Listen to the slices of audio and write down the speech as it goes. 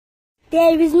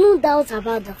There is no doubt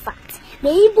about the fact the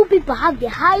Igbo people have the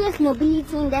highest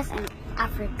mobility index in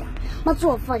Africa.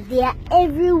 Matter of fact, they are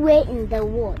everywhere in the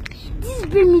world. This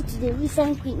brings me to the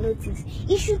recent quit notice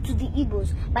issued to the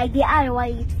Igbos by the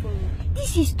Arewa Youth Forum.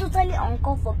 This is totally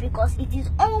uncalled for because it is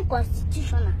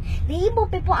unconstitutional. The Igbo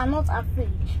people are not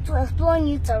afraid to explore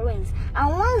new terrains, and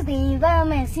once the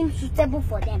environment seems suitable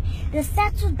for them, they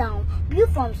settle down, build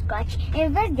from scratch,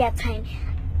 invest their time,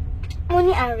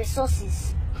 money and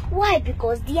resources. Why?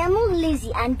 Because they are not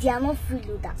lazy and they are not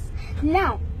freeloaders.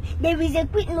 Now, there is a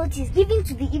quit notice given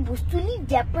to the Igbos to leave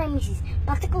their premises,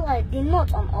 particularly the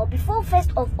north, on or before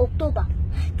 1st of October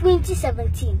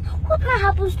 2017. What now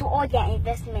happens to all their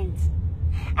investments?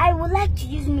 I would like to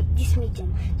use this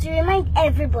medium to remind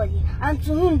everybody, and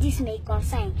to whom this may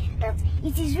concern, that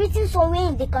it is written somewhere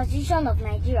in the Constitution of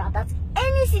Nigeria that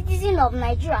any citizen of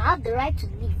Nigeria has the right to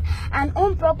live and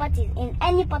own properties in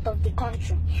any part of the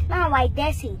country. Now, I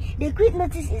dare say the quit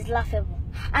notice is laughable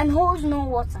and holds no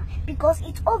water, because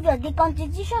it's obvious the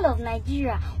Constitution of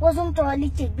Nigeria wasn't thoroughly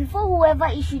checked before whoever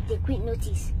issued the quit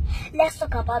notice. Let's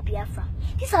talk about Biafra.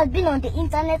 This has been on the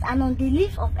internet and on the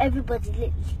lips of everybody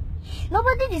lately.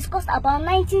 Nobody discussed about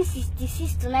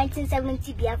 1966 to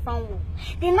 1970 Biafran War,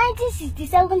 the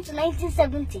 1967 to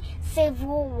 1970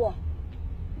 Civil War.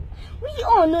 We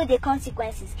all know the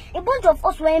consequences. A bunch of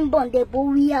us weren't born there, but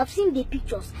we have seen the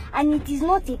pictures, and it is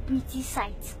not a pretty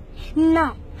sight.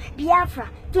 Now, Biafra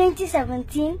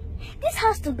 2017, this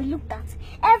has to be looked at.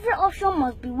 Every option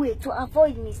must be weighed to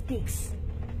avoid mistakes.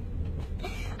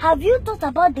 Have you thought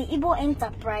about the Igbo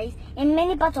enterprise in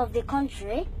many parts of the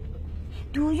country?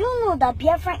 Do you know that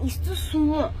Biafra is too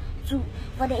small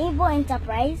for the Igbo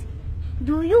enterprise?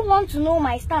 Do you want to know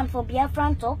my stand for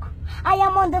Biafran talk? I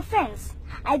am on the fence.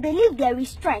 I believe there is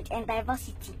strength and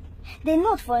diversity. The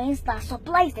North, for instance,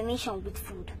 supplies the nation with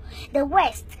food. The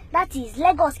West, that is,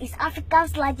 Lagos, is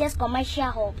Africa's largest commercial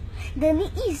hub. The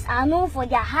East are known for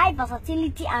their high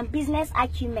versatility and business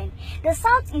acumen. The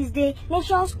South is the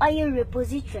nation's oil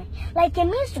repository. Like a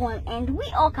means to an end, we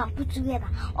all can put together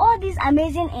all these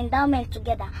amazing endowments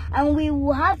together, and we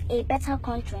will have a better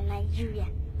country, Nigeria.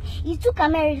 It took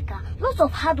America lots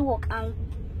of hard work and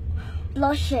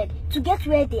bloodshed to get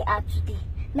where they are today.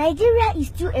 Nigeria is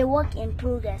still a work in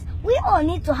progress. We all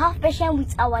need to have patience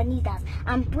with our leaders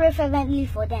and pray fervently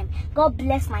for them. God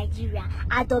bless Nigeria.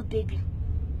 Adult baby.